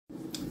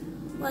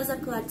What is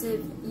up,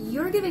 collective?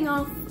 You're giving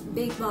off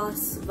big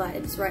boss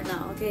vibes right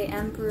now, okay?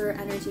 Emperor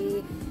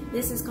energy.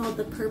 This is called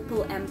the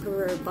purple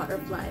emperor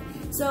butterfly.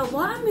 So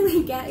what I'm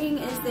really getting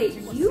is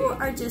that you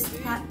are just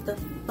tapped the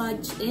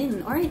fudge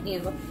in, aren't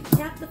you?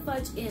 Tap the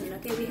fudge in,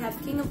 okay? We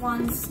have King of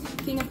Wands,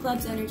 King of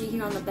Clubs energy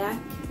here on the back.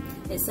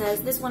 It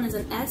says this one is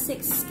an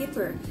Essex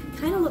skipper.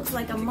 Kind of looks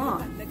like a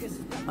moth.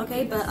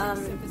 Okay, but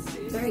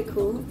very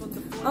cool.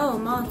 Oh,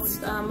 moth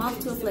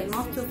to a flame,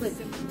 moth to a flame.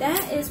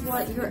 That is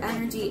what your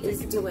energy is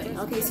doing.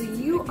 Okay, so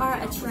you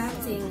are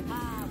attracting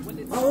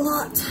a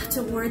lot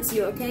towards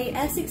you. Okay,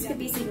 Essex could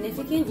be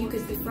significant. You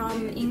could be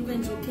from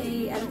England,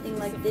 UK, anything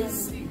like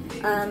this.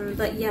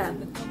 But yeah,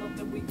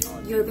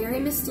 you're very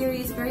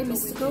mysterious, very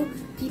mystical.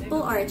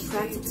 People are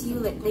attracted to you.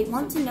 Like they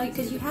want to know you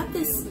because you have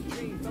this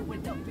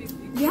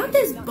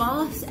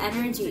boss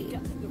energy.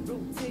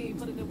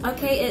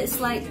 Okay, it's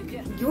like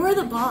you're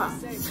the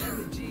boss.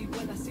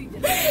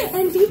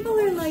 And people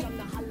are like,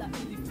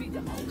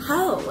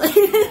 how?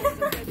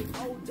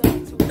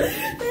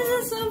 This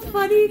is so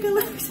funny,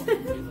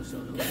 collection.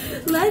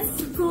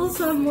 Let's pull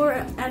some more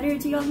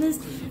energy on this.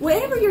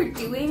 Whatever you're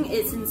doing,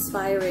 it's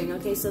inspiring,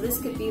 okay? So this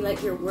could be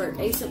like your work.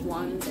 Ace of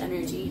Wands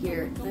energy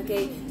here,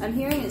 okay? I'm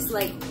hearing it's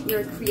like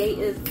you're a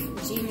creative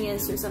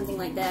genius or something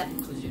like that.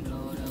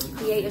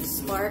 Creative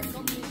spark.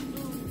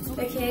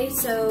 Okay,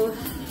 so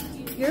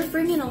you're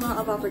bringing a lot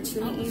of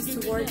opportunities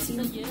towards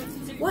you.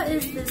 What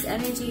is this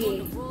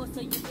energy?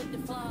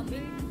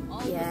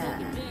 Yeah.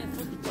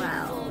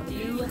 Wow.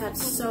 You have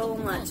so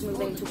much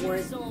moving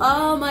towards.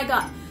 Oh my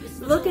god.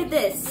 Look at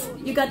this.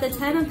 You got the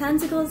 10 of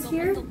Pentacles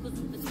here.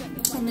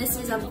 And this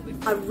is a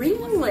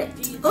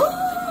ringlet.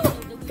 Oh!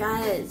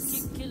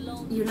 Guys.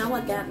 You know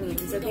what that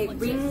means, okay?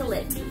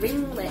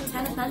 Ringlet.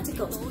 10 of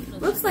Pentacles.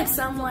 Looks like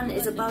someone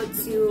is about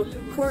to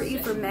court you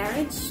for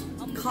marriage.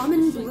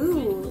 Common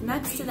blue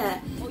next to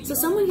that. So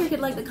someone here could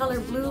like the color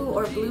blue,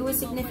 or blue is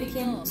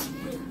significant.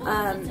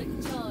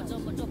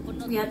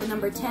 We have the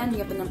number 10, we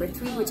have the number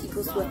 3, which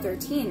equals to a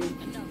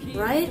 13,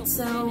 right?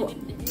 So,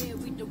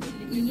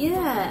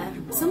 yeah,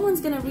 someone's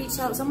gonna reach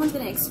out, someone's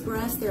gonna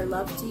express their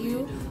love to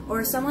you,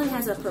 or someone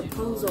has a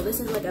proposal. This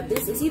is like a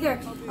business, either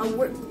a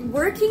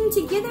working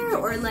together,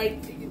 or like,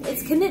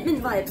 it's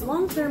commitment vibes,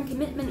 long-term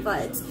commitment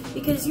vibes,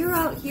 because you're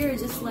out here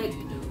just like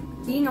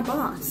being a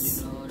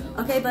boss.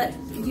 Okay, but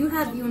you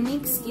have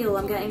unique skill.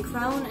 I'm getting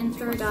crown and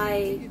third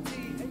eye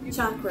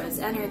chakras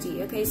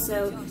energy. Okay,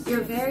 so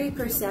you're very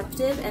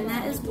perceptive, and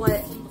that is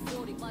what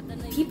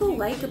people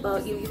like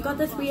about you. You've got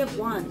the 3 of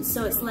Wands,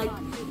 so it's like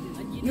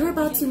you're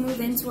about to move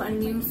into a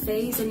new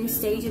phase, a new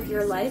stage of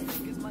your life.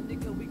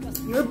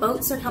 Your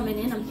boats are coming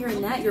in. I'm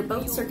hearing that. Your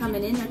boats are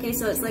coming in. Okay,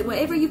 so it's like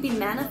whatever you've been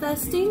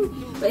manifesting,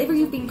 whatever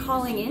you've been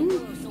calling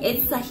in,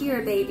 it's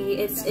here, baby.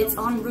 It's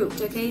en route.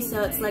 Okay,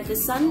 so it's like the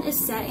sun is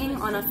setting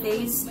on a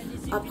phase,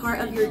 a part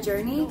of your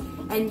journey,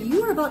 and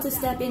you are about to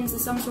step into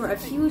some sort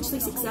of hugely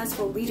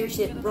successful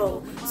leadership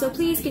role. So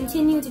please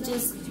continue to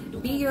just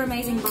be your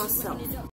amazing boss self.